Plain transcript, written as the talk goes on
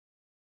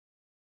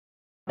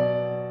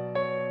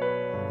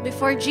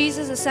Before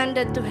Jesus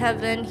ascended to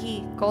heaven,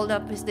 He called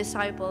up His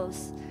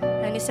disciples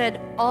and He said,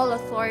 all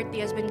authority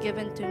has been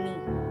given to me.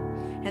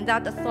 And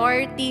that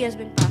authority has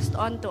been passed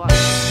on to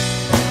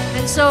us.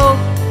 And so,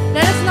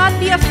 let us not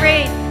be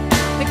afraid,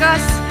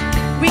 because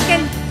we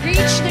can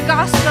preach the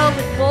gospel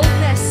with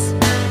boldness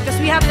because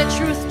we have the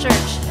truth,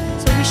 church.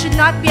 So we should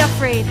not be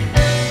afraid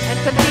and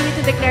continue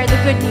to declare the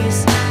good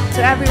news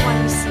to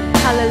everyone we see.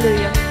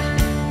 Hallelujah.